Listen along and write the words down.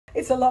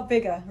It's a lot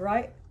bigger,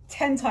 right?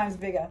 10 times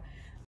bigger.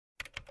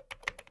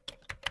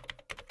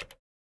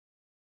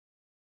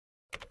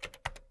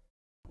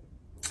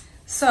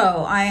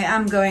 So I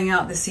am going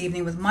out this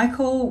evening with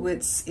Michael.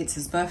 It's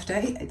his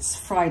birthday. It's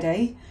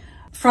Friday.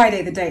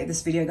 Friday, the date of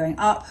this video going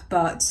up,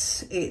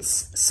 but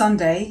it's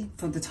Sunday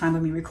for the time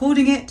when we're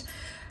recording it.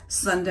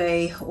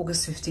 Sunday,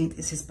 August 15th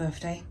is his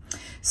birthday.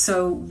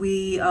 So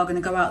we are going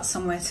to go out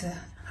somewhere to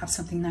have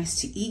something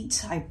nice to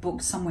eat. I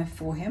booked somewhere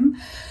for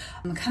him.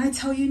 Can I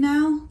tell you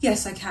now?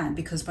 Yes, I can,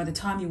 because by the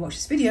time you watch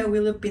this video,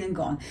 we'll have been and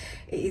gone.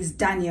 It is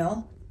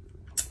Daniel.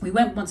 We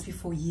went once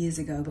before years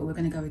ago, but we're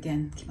going to go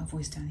again. Keep my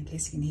voice down in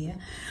case you can hear.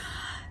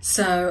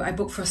 So I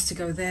booked for us to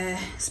go there.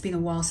 It's been a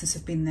while since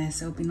I've been there,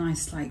 so it'll be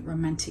nice, like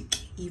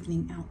romantic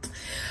evening out.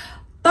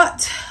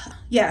 But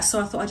yeah, so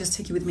I thought I'd just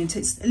take you with me, and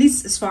at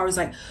least as far as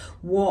like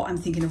what I'm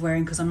thinking of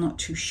wearing, because I'm not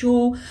too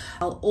sure.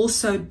 I'll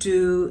also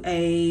do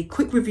a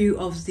quick review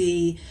of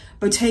the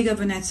Bottega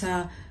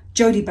Veneta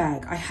Jodi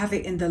bag. I have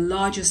it in the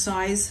larger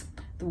size,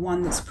 the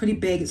one that's pretty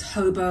big. It's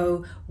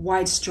hobo,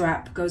 wide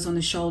strap, goes on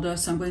the shoulder.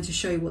 So I'm going to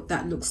show you what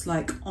that looks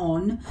like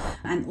on,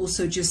 and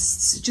also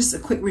just a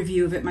quick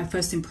review of it, my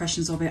first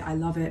impressions of it. I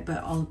love it, but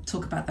I'll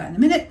talk about that in a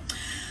minute.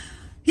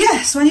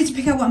 Yeah, so I need to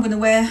pick out what I'm going to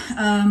wear.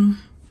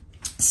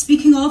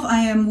 Speaking of, I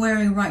am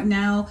wearing right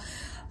now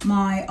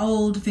my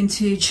old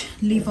vintage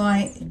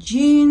Levi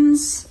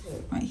jeans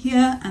right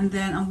here, and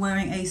then I'm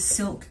wearing a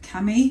silk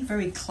cami,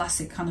 very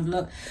classic kind of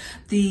look.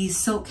 The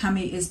silk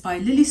cami is by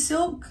Lily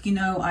Silk. You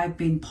know, I've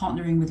been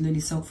partnering with Lily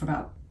Silk for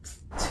about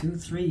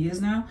 2-3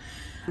 years now,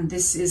 and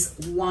this is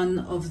one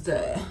of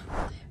the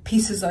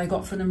pieces I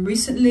got from them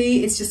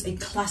recently. It's just a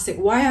classic.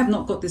 Why I have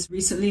not got this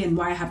recently and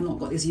why I have not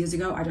got this years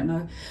ago, I don't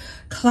know.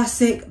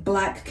 Classic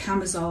black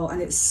camisole,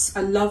 and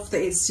I love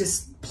that it's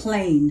just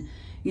plain.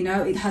 You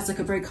know, it has like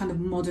a very kind of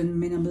modern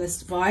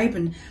minimalist vibe.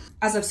 And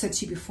as I've said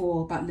to you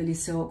before about Lily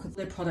Silk,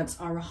 their products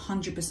are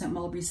 100%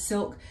 mulberry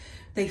silk.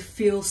 They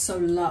feel so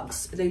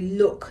luxe, they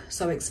look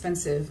so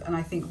expensive, and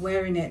I think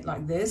wearing it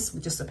like this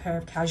with just a pair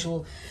of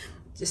casual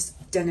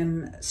just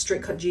denim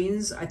straight cut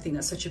jeans, I think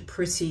that's such a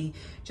pretty,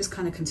 just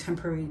kind of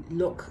contemporary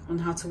look on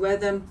how to wear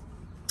them.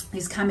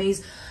 These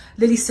camis,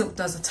 Lily Silk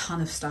does a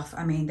ton of stuff.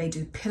 I mean, they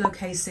do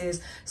pillowcases,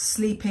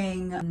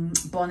 sleeping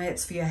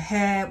bonnets for your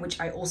hair, which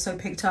I also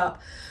picked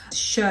up,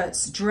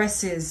 shirts,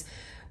 dresses,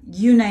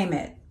 you name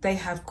it. They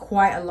have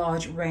quite a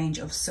large range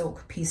of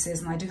silk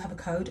pieces, and I do have a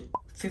code,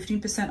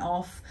 15%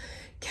 off,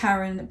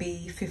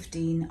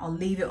 KarenB15. I'll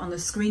leave it on the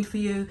screen for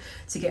you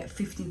to get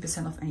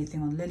 15% off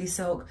anything on Lily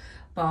Silk.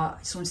 But I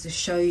just wanted to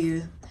show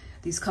you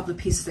these couple of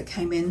pieces that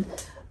came in.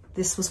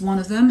 This was one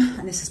of them,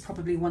 and this is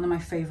probably one of my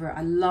favorite.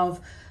 I love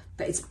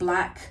that it's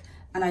black,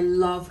 and I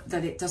love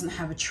that it doesn't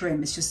have a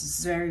trim. It's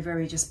just very,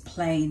 very just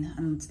plain,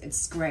 and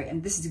it's great.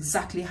 And this is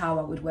exactly how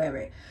I would wear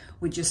it.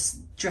 Would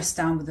just dress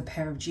down with a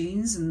pair of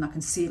jeans, and I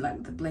can see it like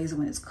with the blazer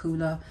when it's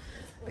cooler.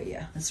 But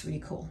yeah, that's really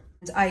cool.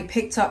 I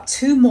picked up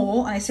 2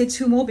 more, and I say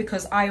 2 more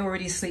because I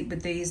already sleep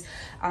with these,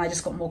 and I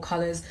just got more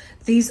colors.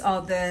 These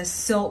are the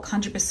silk,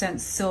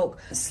 100%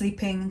 silk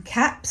sleeping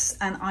caps,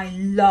 and I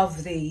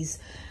love these.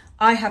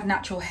 I have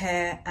natural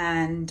hair,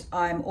 and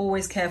I'm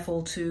always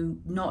careful to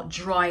not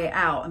dry it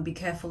out and be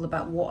careful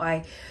about what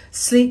I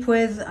sleep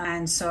with.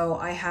 And so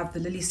I have the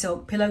Lily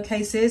Silk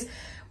pillowcases,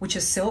 which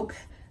are silk,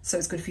 so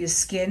it's good for your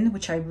skin,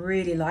 which I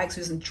really like, so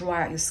it doesn't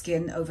dry out your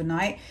skin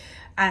overnight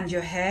and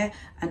your hair.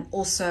 And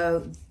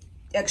also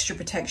extra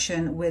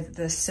protection with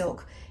the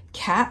silk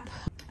cap.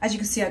 As you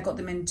can see, I got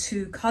them in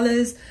 2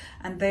 colors,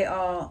 and they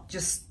are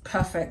just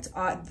perfect.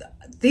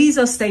 These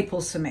are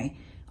staples for me.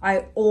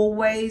 I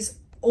always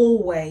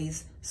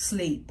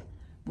sleep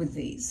with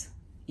these.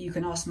 You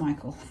can ask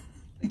Michael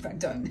if I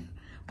don't,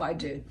 but I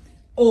do.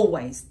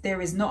 Always.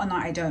 There is not a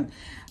night I don't.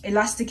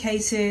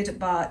 Elasticated,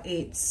 but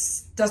it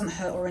doesn't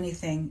hurt or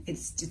anything.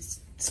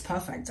 It's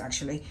perfect,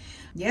 actually.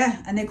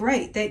 Yeah, and they're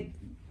great.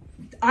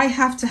 I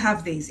have to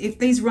have these. If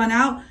these run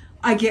out,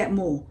 I get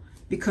more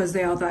because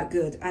they are that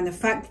good. And the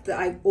fact that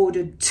I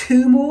ordered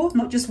 2 more,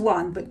 not just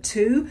 1, but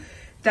 2,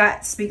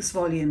 that speaks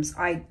volumes.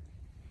 I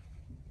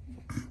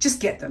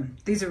just get them.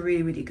 These are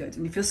really, really good.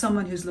 And if you're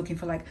someone who's looking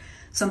for like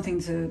something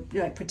to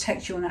like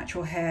protect your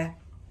natural hair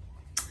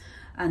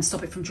and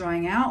stop it from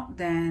drying out,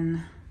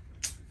 then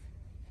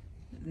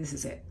this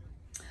is it.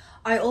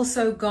 I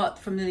also got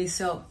from Lily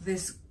Silk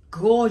this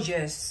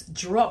gorgeous,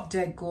 drop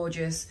dead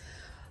gorgeous,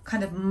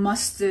 kind of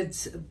mustard,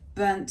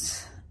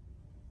 burnt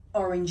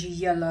orangey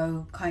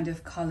yellow kind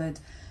of colored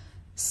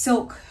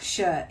silk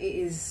shirt. It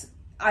is,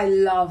 I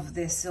love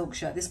this silk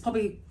shirt. This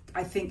probably,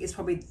 I think is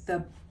probably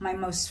my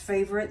most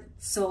favorite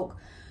silk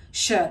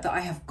shirt that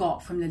I have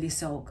got from Lily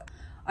Silk,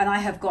 and I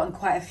have gotten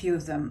quite a few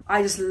of them.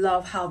 I just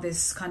love how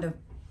this kind of,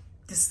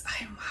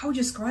 how would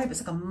you describe it?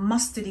 It's like a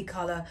mustardy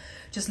color,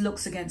 just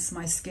looks against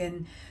my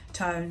skin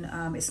tone.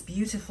 It's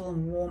beautiful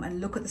and warm, and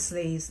look at the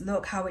sleeves.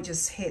 Look how it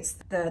just hits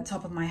the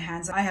top of my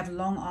hands. I have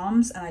long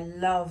arms, and I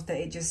love that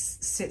it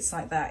just sits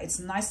like that. It's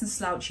nice and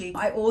slouchy.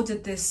 I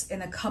ordered this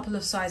in a couple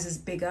of sizes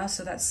bigger,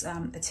 so that's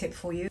a tip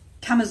for you.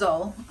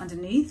 camisole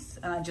underneath,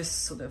 and I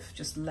just sort of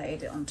just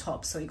layered it on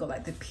top. So you got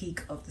like the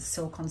peak of the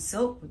silk on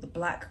silk with the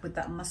black with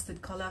that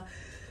mustard color.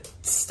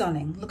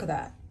 Stunning. Look at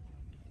that.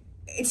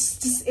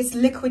 It's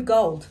liquid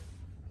gold.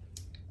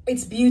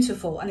 It's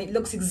beautiful, and it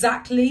looks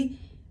exactly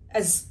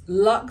as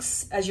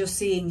luxe as you're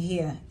seeing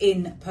here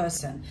in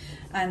person.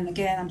 And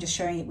again, I'm just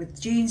showing it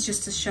with jeans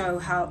just to show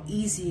how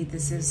easy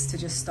this is to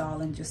just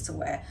style and just to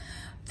wear.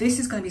 This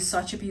is going to be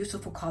such a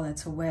beautiful color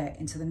to wear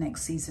into the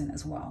next season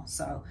as well.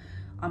 So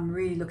I'm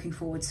really looking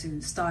forward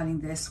to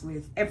styling this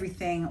with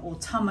everything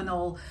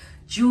autumnal,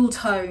 jewel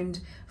toned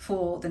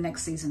for the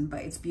next season,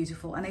 but it's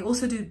beautiful. And they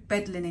also do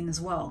bed linen as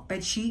well,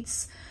 bed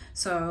sheets.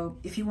 So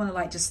if you want to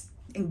like just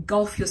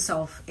engulf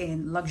yourself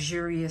in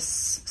luxurious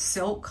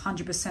silk,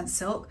 100%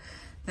 silk,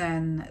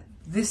 then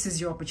this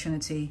is your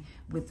opportunity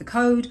with the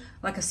code.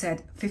 Like I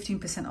said,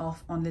 15%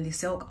 off on Lily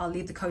Silk. I'll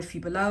leave the code for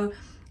you below.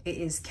 It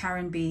is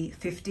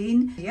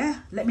KarenB15.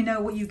 Yeah, let me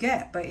know what you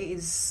get. But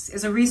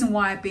is a reason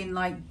why I've been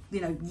like, you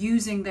know,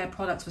 using their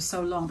products for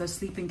so long. Those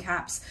sleeping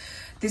caps,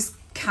 this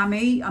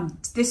cami,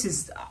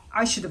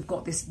 I should have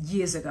got this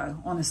years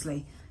ago,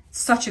 honestly.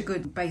 Such a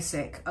good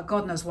basic.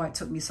 God knows why it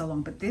took me so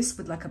long. But this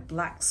with like a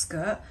black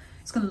skirt,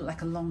 it's gonna look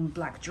like a long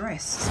black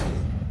dress.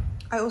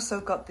 I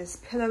also got this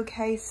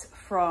pillowcase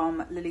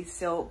from Lily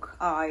Silk.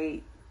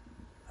 I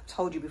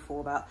told you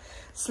before about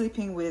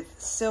sleeping with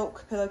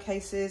silk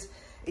pillowcases.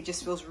 It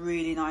just feels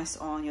really nice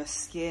on your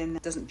skin.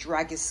 It doesn't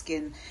drag your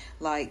skin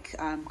like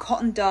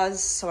cotton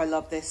does. So I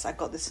love this. I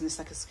got this in this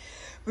like a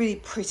really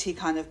pretty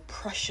kind of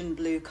Prussian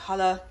blue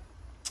color.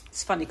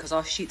 It's funny because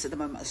our sheets at the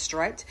moment are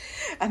striped,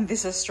 and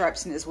this has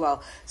stripes in it as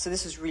well. So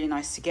this was really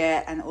nice to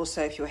get. And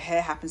also if your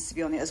hair happens to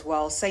be on it as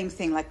well, same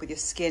thing like with your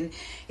skin,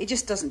 it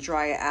just doesn't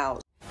dry it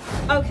out.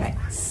 Okay,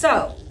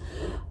 so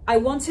I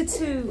wanted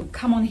to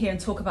come on here and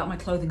talk about my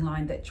clothing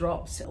line that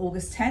dropped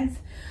August 10th.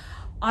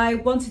 I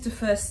wanted to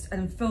first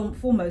and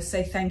foremost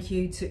say thank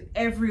you to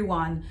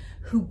everyone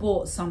who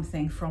bought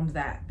something from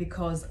that,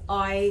 because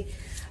I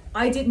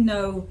didn't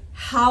know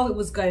how it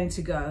was going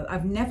to go.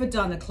 I've never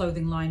done a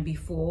clothing line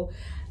before,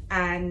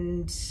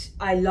 and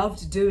I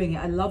loved doing it.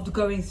 I loved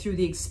going through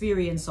the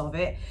experience of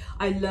it.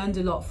 I learned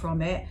a lot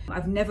from it.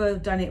 I've never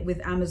done it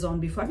with Amazon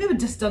before. I've never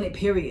just done it,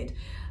 period.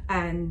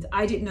 And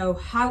I didn't know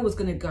how it was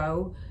going to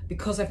go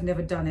because I've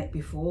never done it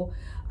before.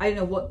 I didn't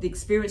know what the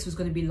experience was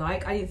going to be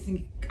like. I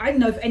didn't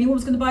know if anyone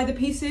was going to buy the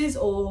pieces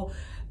or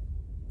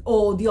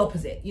the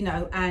opposite, you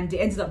know, and it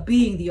ended up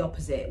being the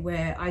opposite,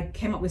 where I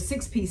came up with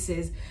 6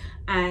 pieces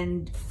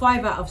and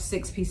 5 out of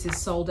 6 pieces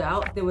sold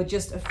out. There were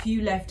just a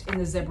few left in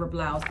the zebra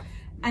blouse,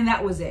 and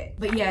that was it.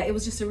 But yeah, it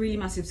was just a really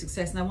massive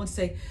success, and I want to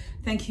say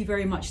thank you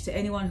very much to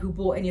anyone who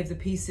bought any of the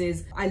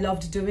pieces. I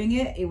loved doing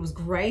it. It was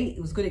great.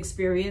 It was a good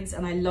experience,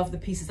 and I love the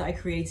pieces that I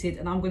created,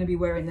 and I'm going to be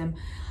wearing them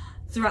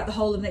throughout the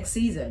whole of next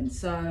season.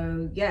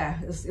 So yeah,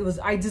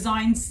 I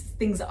designed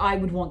things that I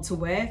would want to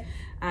wear,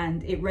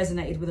 and it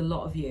resonated with a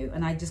lot of you.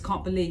 And I just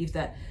can't believe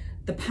that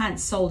the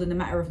pants sold in a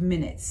matter of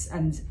minutes,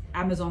 and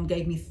Amazon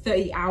gave me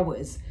 30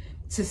 hours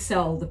to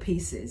sell the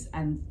pieces.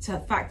 And the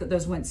fact that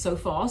those went so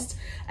fast,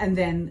 and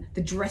then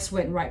the dress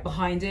went right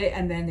behind it,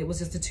 and then it was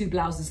just the 2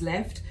 blouses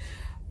left.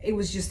 It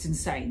was just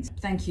insane.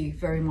 Thank you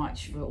very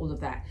much for all of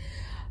that.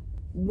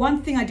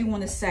 One thing I do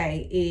want to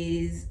say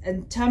is,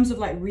 in terms of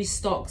like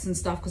restocks and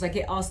stuff, because I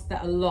get asked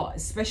that a lot,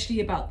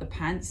 especially about the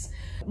pants.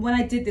 When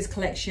I did this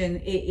collection,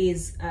 it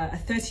is a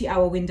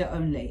 30-hour window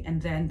only,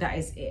 and then that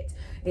is it.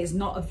 It's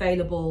not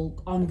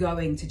available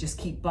ongoing to just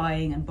keep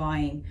buying and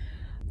buying.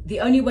 The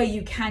only way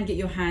you can get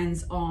your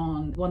hands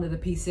on one of the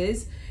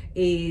pieces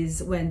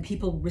is when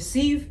people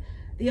receive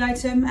the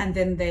item and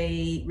then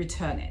they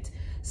return it.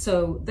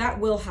 So that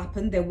will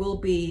happen. There will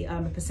be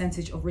a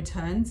percentage of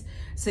returns.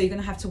 So you're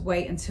going to have to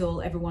wait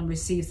until everyone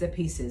receives their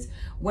pieces.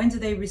 When do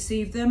they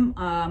receive them?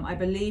 I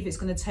believe it's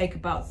going to take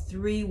about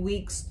 3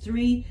 weeks,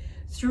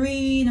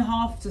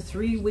 3.5 to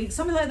 3 weeks,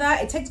 something like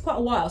that. It takes quite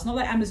a while. It's not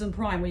like Amazon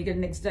Prime where you get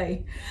the next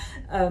day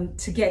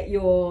to get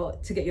your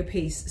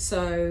piece.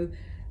 So,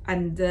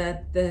 and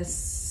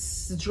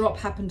the drop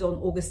happened on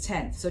August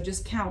 10th. So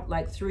just count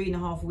like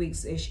 3.5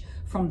 weeks-ish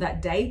from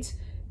that date.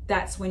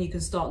 That's when you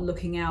can start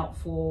looking out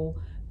for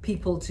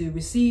people to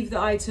receive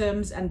the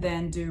items and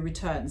then do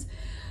returns.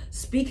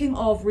 Speaking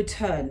of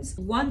returns,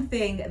 one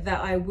thing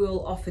that I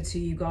will offer to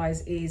you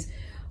guys is,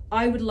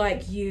 I would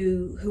like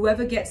you,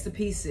 whoever gets the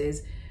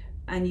pieces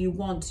and you're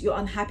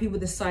unhappy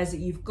with the size that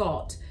you've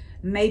got,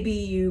 maybe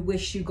you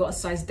wish you got a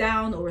size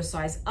down or a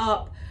size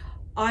up,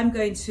 I'm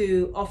going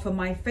to offer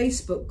my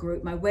Facebook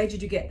group, my Where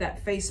Did You Get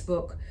That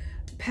Facebook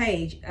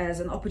page, as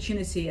an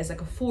opportunity, as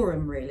like a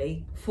forum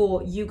really,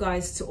 for you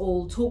guys to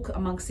all talk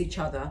amongst each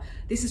other.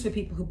 This is for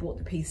people who bought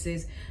the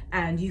pieces,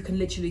 and you can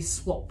literally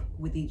swap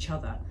with each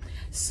other.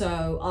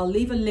 So I'll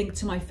leave a link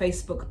to my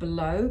Facebook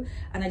below,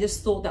 and I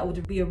just thought that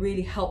would be a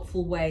really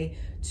helpful way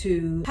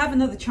to have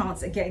another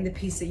chance at getting the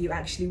piece that you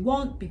actually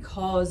want,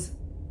 because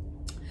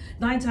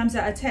 9 times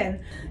out of 10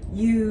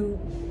 you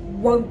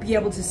won't be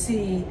able to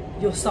see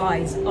your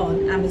size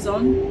on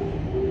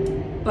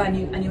Amazon. but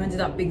and you ended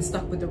up being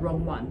stuck with the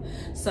wrong one.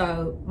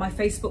 So my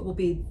Facebook will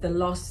be the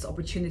last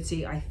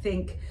opportunity, I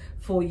think,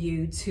 for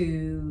you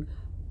to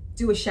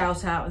do a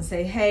shout out and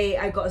say, hey,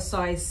 I got a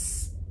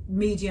size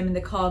medium in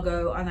the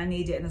cargo and I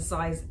need it in a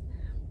size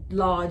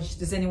large,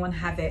 does anyone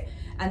have it?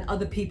 And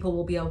other people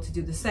will be able to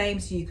do the same,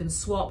 so you can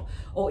swap.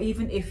 Or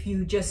even if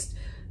you just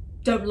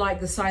don't like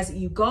the size that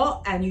you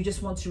got and you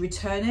just want to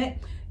return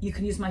it, you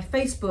can use my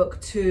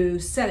Facebook to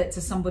sell it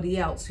to somebody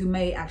else who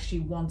may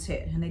actually want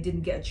it and they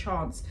didn't get a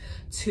chance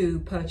to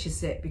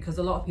purchase it, because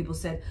a lot of people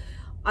said,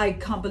 I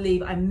can't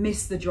believe I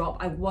missed the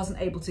drop, I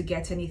wasn't able to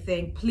get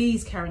anything.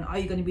 Please, Karen, are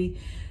you going to be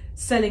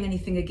selling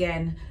anything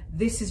again?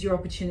 This is your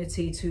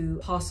opportunity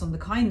to pass on the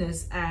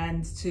kindness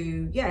and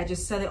to, yeah,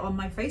 just sell it on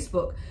my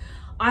Facebook.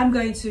 I'm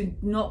going to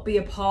not be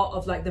a part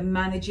of like the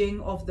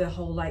managing of the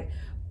whole like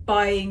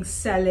buying,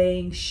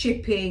 selling,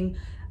 shipping.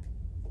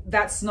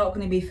 That's not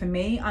going to be for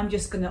me. I'm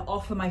just going to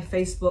offer my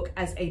Facebook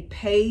as a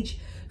page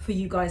for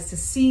you guys to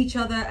see each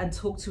other and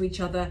talk to each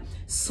other,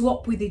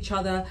 swap with each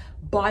other,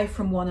 buy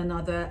from one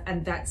another,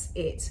 and that's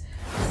it.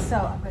 So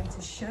I'm going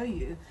to show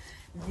you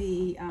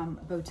the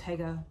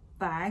Bottega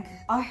bag.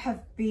 I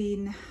have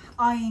been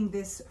eyeing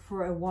this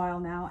for a while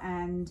now,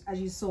 and as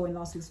you saw in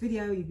last week's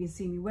video, you've been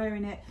seeing me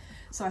wearing it.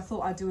 So I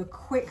thought I'd do a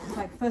quick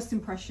like first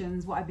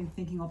impressions, what I've been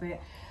thinking of it.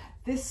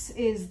 This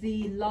is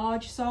the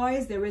large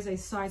size. There is a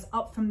size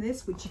up from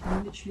this, which you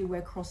can literally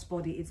wear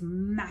crossbody. It's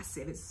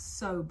massive, it's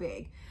so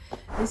big.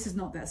 This is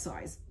not that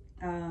size.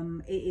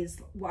 It is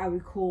what I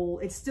would call,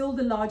 it's still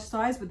the large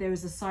size, but there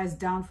is a size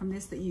down from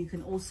this that you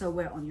can also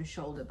wear on your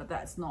shoulder, but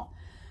that's not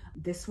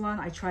this one.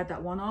 I tried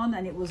that one on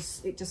and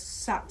it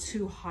just sat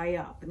too high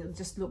up and it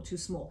just looked too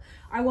small.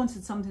 I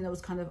wanted something that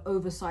was kind of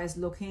oversized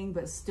looking,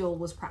 but still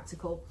was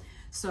practical.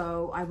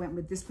 So I went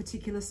with this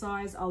particular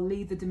size. I'll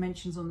leave the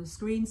dimensions on the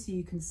screen so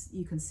you can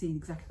see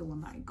exactly the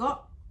one that I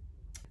got.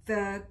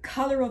 The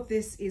color of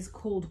this is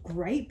called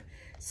grape.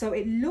 So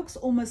it looks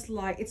almost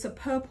like, it's a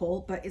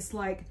purple, but it's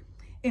like,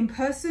 in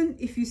person,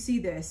 if you see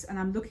this, and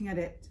I'm looking at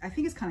it, I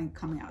think it's kind of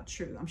coming out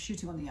true. I'm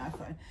shooting on the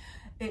iPhone.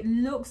 It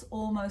looks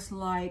almost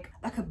like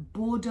a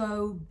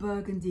Bordeaux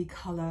burgundy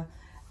color,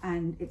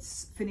 and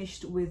it's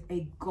finished with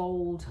a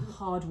gold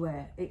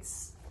hardware.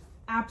 It's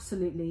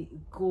absolutely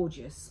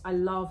gorgeous. I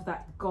love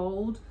that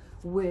gold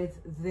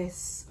with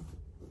this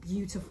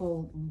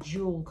beautiful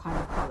jewel kind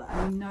of color.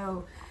 I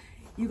know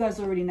you guys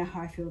already know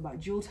how I feel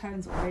about jewel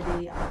tones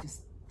already. I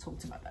just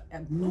talked about that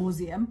ad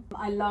nauseum.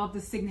 I love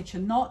the signature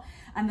knot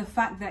and the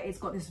fact that it's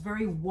got this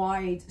very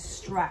wide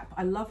strap.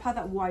 I love how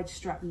that wide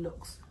strap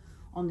looks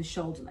on the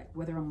shoulder, like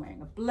whether I'm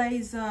wearing a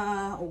blazer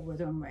or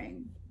whether I'm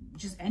wearing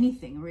just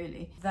anything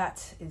really.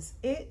 That is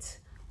it.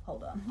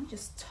 Hold on, let me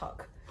just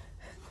tuck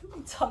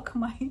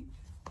my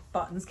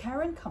buttons.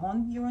 Karen, come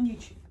on, you're on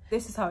YouTube.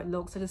 This is how it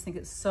looks. I just think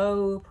it's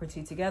so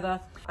pretty together.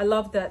 I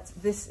love that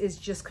this is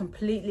just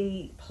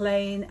completely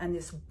plain and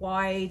this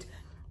wide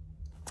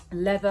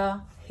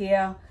leather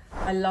here.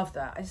 I love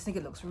that. I just think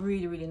it looks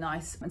really, really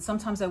nice. And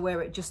sometimes I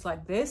wear it just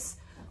like this.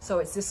 So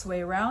it's this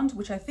way around,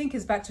 which I think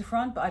is back to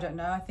front, but I don't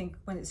know. I think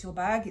when it's your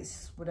bag,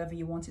 it's whatever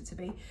you want it to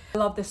be. I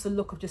love this, the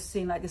look of just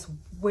seeing like this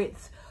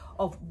width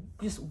of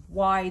just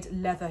wide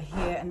leather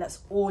here, and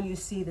that's all you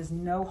see. There's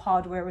no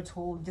hardware at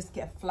all. You just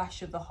get a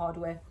flash of the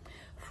hardware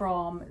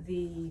from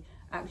the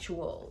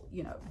actual,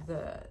 you know,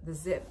 the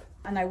zip.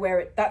 And I wear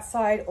it that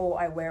side or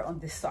I wear it on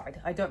this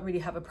side. I don't really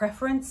have a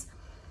preference.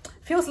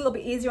 Feels a little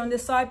bit easier on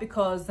this side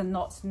because the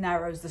knot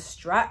narrows the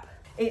strap.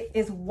 It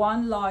is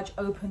one large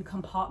open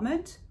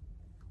compartment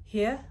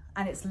here,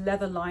 and it's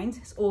leather lined.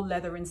 It's all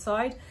leather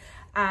inside,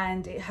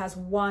 and it has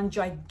one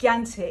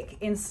gigantic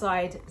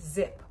inside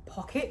zip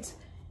pocket.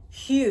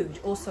 Huge,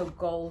 also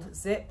gold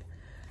zip,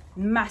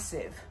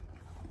 massive.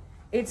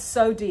 It's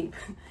so deep,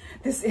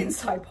 this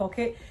inside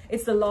pocket.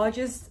 It's the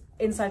largest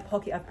inside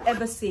pocket I've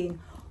ever seen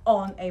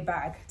on a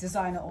bag,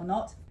 designer or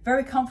not.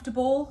 Very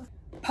comfortable,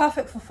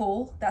 perfect for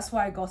fall. That's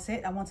why I got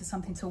it. I wanted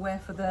something to wear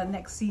for the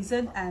next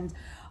season, and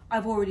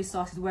I've already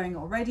started wearing it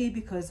already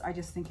because I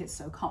just think it's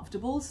so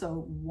comfortable,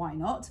 so why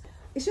not?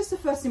 It's just the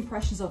first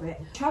impressions of it.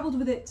 Traveled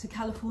with it to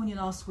California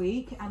last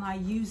week and I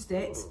used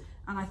it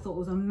and I thought it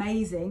was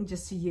amazing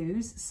just to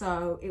use.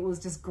 So it was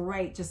just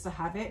great just to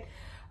have it.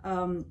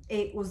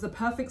 It was the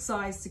perfect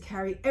size to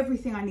carry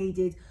everything I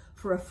needed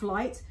for a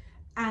flight,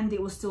 and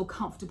it was still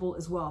comfortable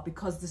as well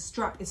because the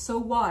strap is so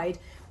wide.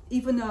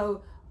 Even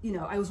though, you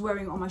know, I was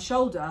wearing it on my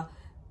shoulder,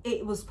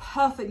 it was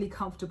perfectly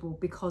comfortable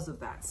because of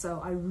that.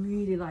 So I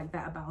really like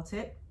that about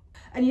it.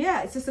 And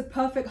yeah, it's just a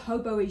perfect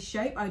hobo-y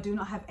shape. I do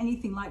not have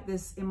anything like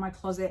this in my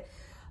closet.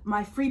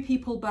 My Free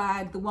People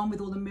bag, the one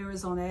with all the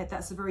mirrors on it,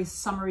 that's a very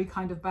summery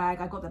kind of bag.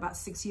 I got that about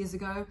 6 years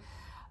ago.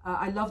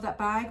 I love that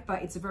bag,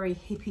 but it's a very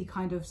hippie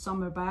kind of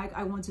summer bag.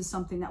 I wanted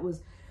something that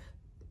was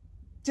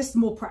just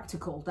more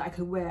practical, that I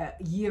could wear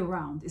year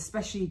round,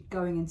 especially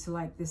going into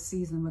like this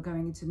season we're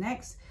going into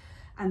next.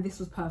 And this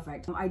was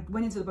perfect. I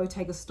went into the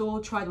Bottega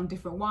store, tried on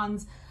different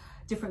ones,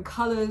 different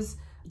colors,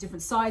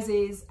 different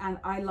sizes, and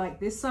I like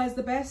this size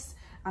the best.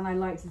 and I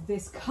liked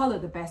this color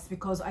the best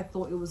because I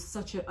thought it was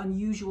such an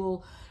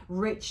unusual,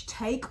 rich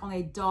take on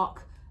a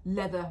dark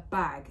leather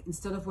bag.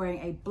 Instead of wearing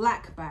a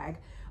black bag,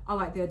 I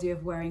like the idea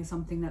of wearing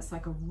something that's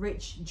like a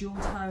rich jewel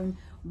tone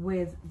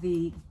with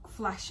the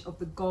flash of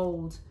the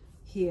gold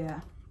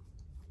here.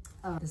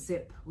 The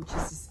zip, which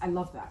is just, I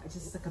love that. It's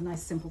just like a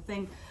nice simple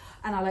thing.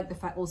 And I like the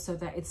fact also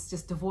that it's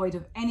just devoid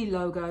of any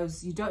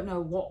logos. You don't know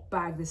what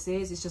bag this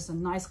is. It's just a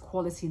nice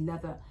quality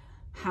leather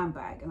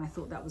handbag, and I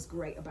thought that was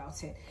great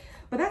about it.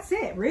 But that's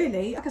it,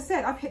 really. Like I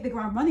said, I've hit the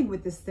ground running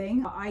with this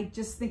thing. I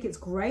just think it's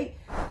great.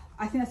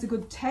 I think that's a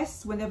good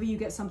test whenever you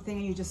get something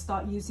and you just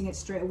start using it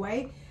straight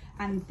away.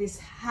 And this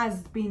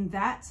has been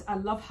that. I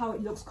love how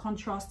it looks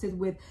contrasted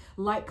with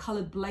light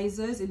colored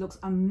blazers. It looks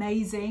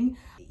amazing.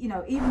 You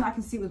know, even I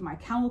can see it with my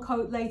camel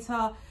coat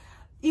later,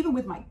 even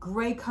with my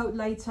gray coat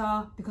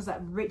later, because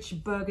that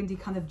rich burgundy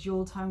kind of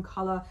jewel tone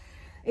color.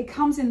 It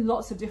comes in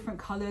lots of different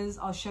colors.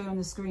 I'll show you on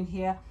the screen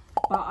here,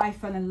 but I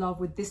fell in love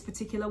with this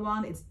particular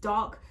one. It's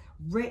dark,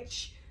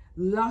 rich,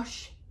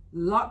 lush,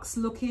 luxe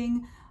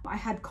looking. I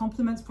had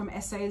compliments from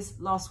essays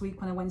last week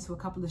when I went to a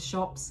couple of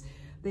shops.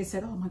 They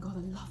said, oh my God,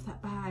 I love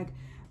that bag.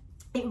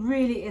 It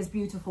really is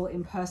beautiful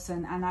in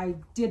person. And I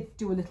did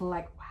do a little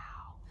like,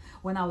 wow,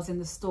 when I was in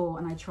the store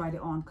and I tried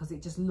it on because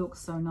it just looks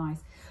so nice.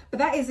 But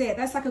that is it.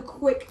 That's like a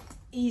quick,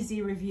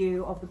 easy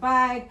review of the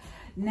bag.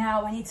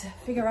 Now I need to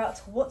figure out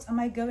what am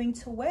I going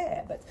to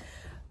wear, but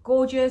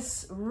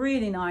gorgeous,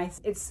 really nice.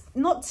 It's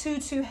not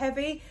too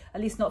heavy, at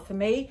least not for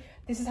me.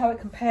 This is how it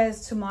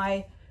compares to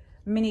my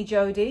mini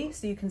Jodi.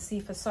 So you can see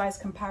for size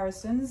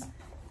comparisons,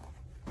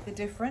 the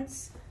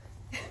difference.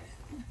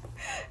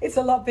 It's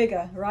a lot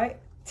bigger, right?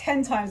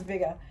 10 times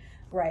bigger.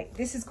 Great.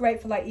 This is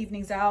great for like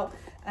evenings out,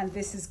 and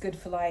this is good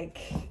for like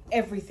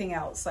everything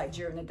else, like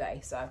during the day.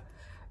 So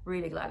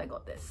really glad I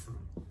got this.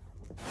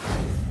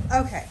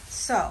 Okay,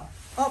 so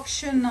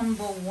option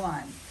number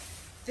one.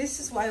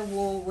 This is what I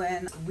wore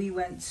when we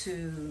went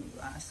to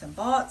St.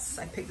 Bart's.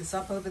 I picked this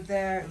up over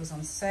there. It was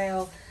on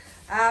sale.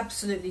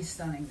 Absolutely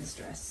stunning, this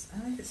dress. I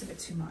don't know if it's a bit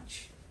too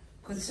much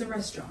because it's a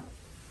restaurant,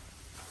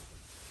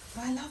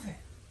 but I love it.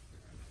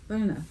 I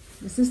don't know.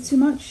 Is this too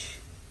much?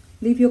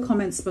 Leave your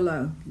comments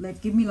below.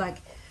 Give me like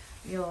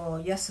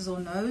your yeses or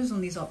nos on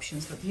these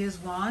options. But here's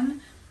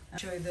one. I'll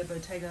show you the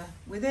Bottega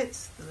with it,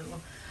 the little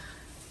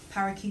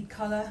parakeet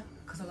color,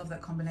 because I love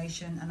that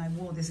combination. And I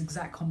wore this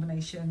exact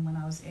combination when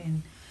I was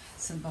in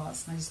St.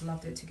 Bart's, and I just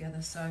loved it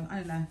together. So I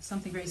don't know,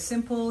 something very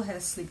simple, hair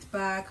sleeked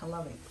back. I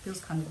love it.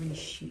 Feels kind of really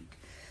chic.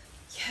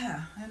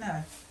 Yeah, I don't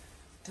know.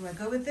 Do I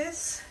go with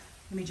this?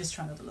 Let me just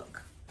try another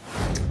look.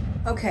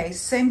 Okay,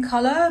 same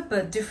color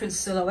but different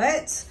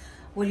silhouette.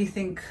 What do you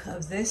think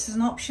of this as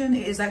an option?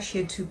 It is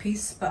actually a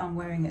two-piece, but I'm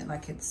wearing it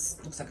like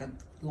looks like a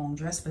long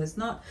dress, but it's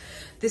not.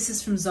 This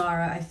is from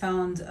Zara. I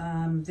found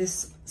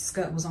this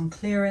skirt was on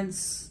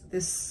clearance.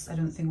 This I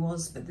don't think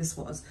was, but this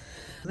was.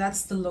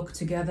 That's the look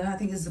together. I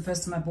think this is the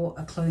first time I bought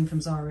a clothing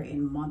from Zara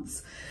in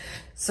months.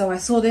 So I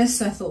saw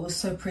this, I thought it was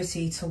so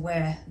pretty to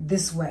wear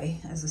this way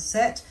as a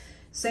set.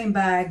 Same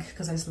bag,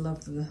 because I just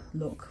love the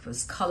look. It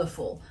was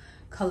colorful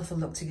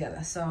look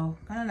together. So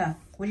I don't know,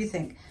 what do you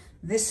think?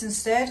 This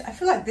instead, I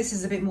feel like this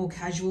is a bit more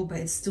casual, but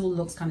it still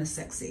looks kind of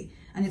sexy,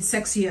 and it's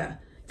sexier.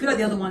 I feel like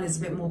the other one is a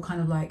bit more kind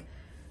of like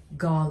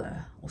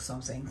gala or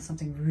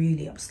something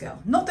really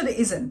upscale. Not that it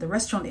isn't, the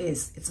restaurant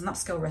is, it's an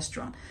upscale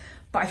restaurant,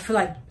 but I feel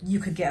like you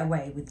could get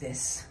away with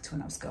this to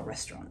an upscale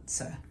restaurant.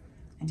 So,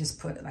 and just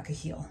put like a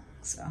heel.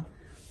 So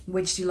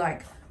which do you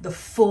like, the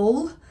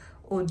full,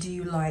 or do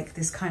you like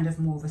this kind of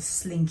more of a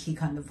slinky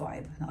kind of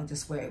vibe? And I'll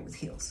just wear it with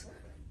heels.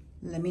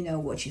 Let me know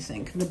what you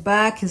think. The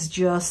back is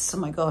just, oh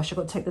my gosh, I've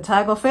got to take the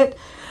tag off it.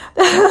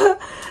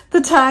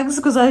 The tags,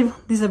 because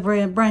these are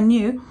brand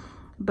new.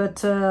 But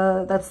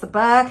that's the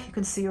back, you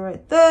can see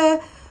right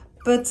there.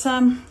 But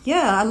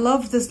yeah, I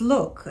love this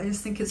look. I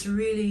just think it's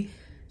really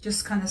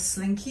just kind of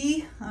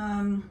slinky.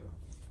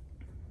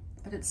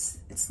 But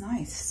it's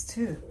nice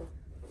too.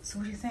 So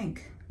what do you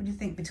think? What do you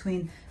think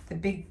between the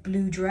big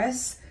blue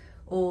dress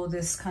or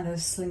this kind of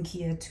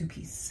slinkier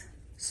two-piece?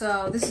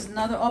 So this is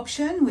another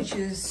option, which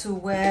is to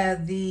wear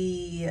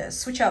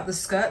switch out the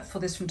skirt for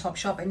this from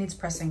Topshop. It needs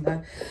pressing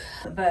though.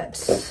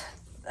 But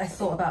I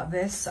thought about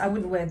this. I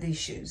wouldn't wear these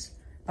shoes,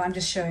 but I'm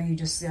just showing you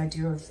just the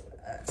idea of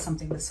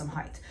something with some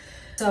height.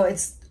 So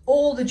it's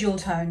all the jewel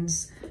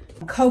tones,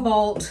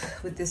 cobalt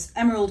with this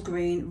emerald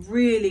green,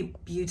 really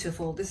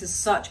beautiful. This is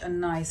such a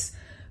nice,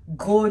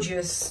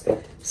 gorgeous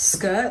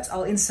skirt.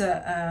 I'll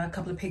insert a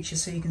couple of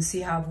pictures so you can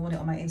see how I've worn it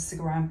on my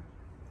Instagram.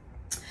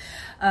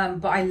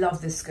 But I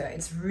love this skirt.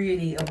 It's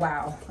really a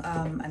wow.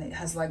 And it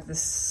has like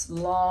this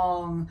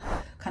long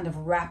kind of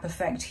wrap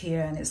effect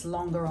here, and it's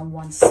longer on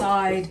one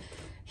side.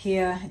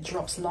 Here it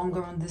drops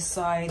longer on this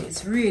side.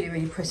 It's really,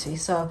 really pretty.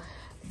 So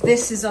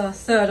this is a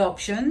third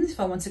option if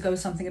I want to go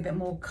something a bit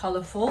more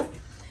colorful.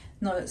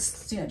 Not,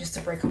 you know, just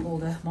to break up all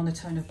the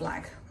monotone of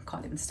black.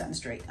 Can't even stand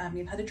straight. I haven't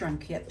even had a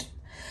drink yet.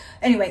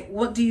 Anyway,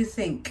 what do you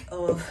think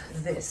of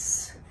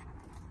this?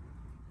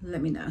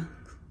 Let me know.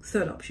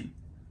 Third option.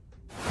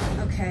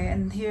 Okay,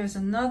 and here's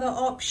another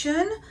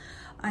option.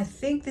 I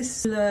think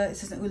this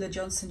is an Ulla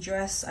Johnson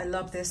dress. I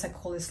love this. I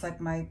call this like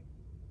my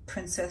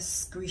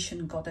princess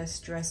Grecian goddess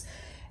dress.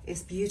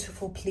 It's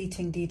beautiful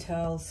pleating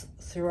details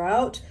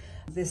throughout.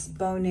 This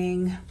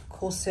boning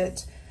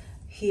corset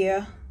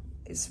here,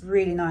 it's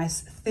really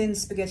nice. Thin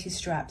spaghetti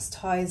straps,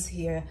 ties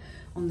here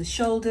on the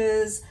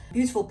shoulders.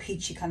 Beautiful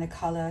peachy kind of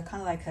color,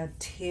 kind of like a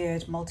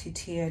tiered,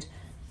 multi-tiered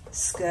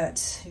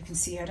skirt. You can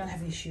see here, I don't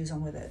have any shoes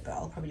on with it, but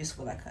I'll probably just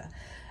wear like a,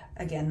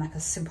 again, like a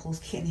simple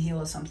kitten heel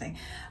or something.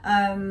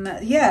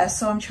 Yeah,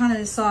 so I'm trying to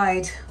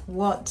decide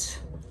what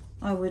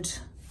I would,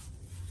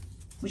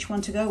 which one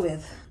to go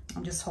with.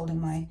 I'm just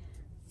holding my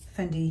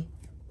Fendi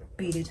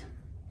beaded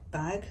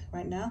bag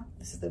right now.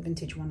 This is the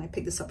vintage one. I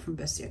picked this up from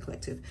Bestia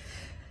Collective.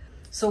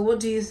 So what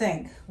do you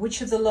think?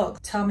 Which of the look?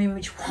 Tell me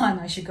which one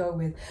I should go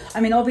with. I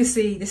mean,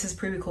 obviously this is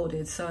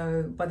pre-recorded,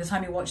 so by the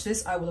time you watch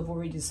this, I will have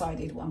already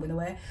decided what I'm gonna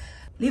wear.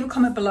 Leave a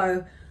comment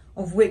below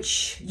of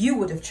which you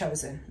would have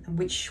chosen and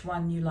which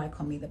one you like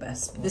on me the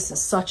best. This is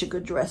such a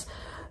good dress.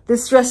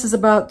 This dress is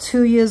about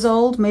 2 years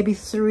old, maybe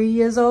 3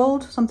 years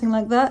old, something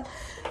like that.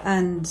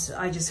 And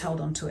I just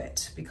held on to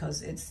it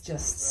because it's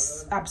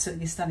just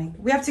absolutely stunning.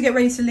 We have to get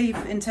ready to leave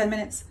in 10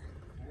 minutes.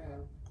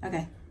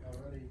 Okay.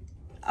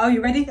 Oh,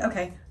 you ready?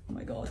 Okay. Oh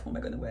my God, what am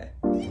I gonna wear?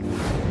 We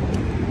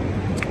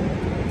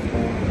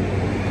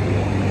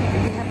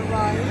have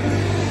arrived.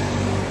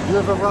 You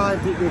have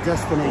arrived at your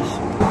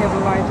destination. We have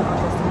arrived at our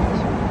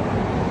destination.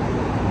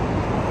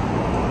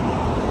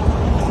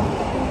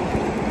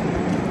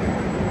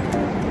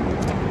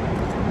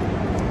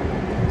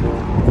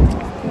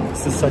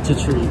 This is such a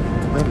treat.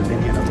 We haven't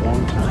been here in a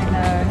long time. I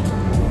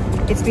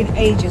know. It's been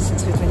ages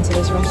since we've been to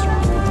this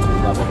restaurant.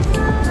 Love it.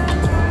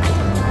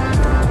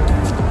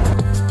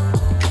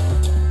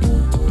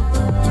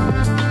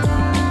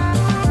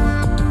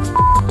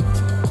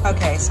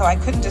 Okay, so I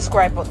couldn't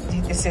describe what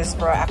this is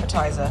for our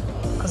appetizer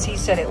because he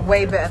said it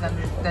way better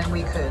than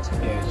we could.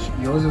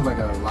 Yeah, yours is like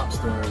a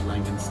lobster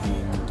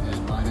langoustine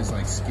and mine is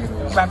like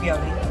Skittles.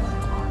 Ravioli.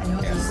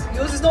 And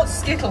yours is not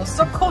Skittles.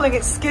 Stop calling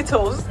it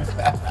Skittles.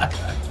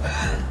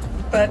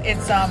 But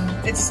it's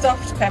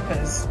stuffed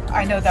peppers.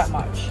 I know that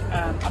much.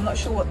 I'm not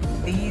sure what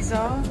these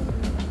are.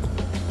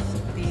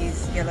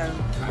 These yellow.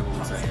 I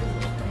won't say.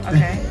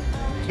 Okay.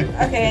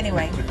 Okay.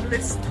 Anyway,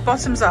 let's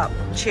bottoms up.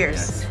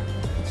 Cheers.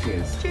 Yes.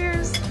 Cheers.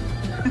 Cheers.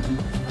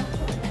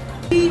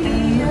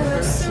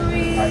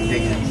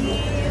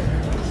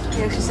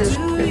 Yeah, she says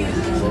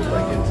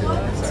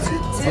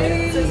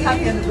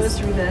happy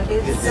anniversary there.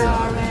 It's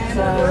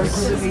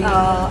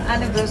our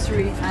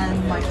anniversary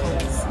and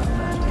Michael's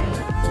birthday.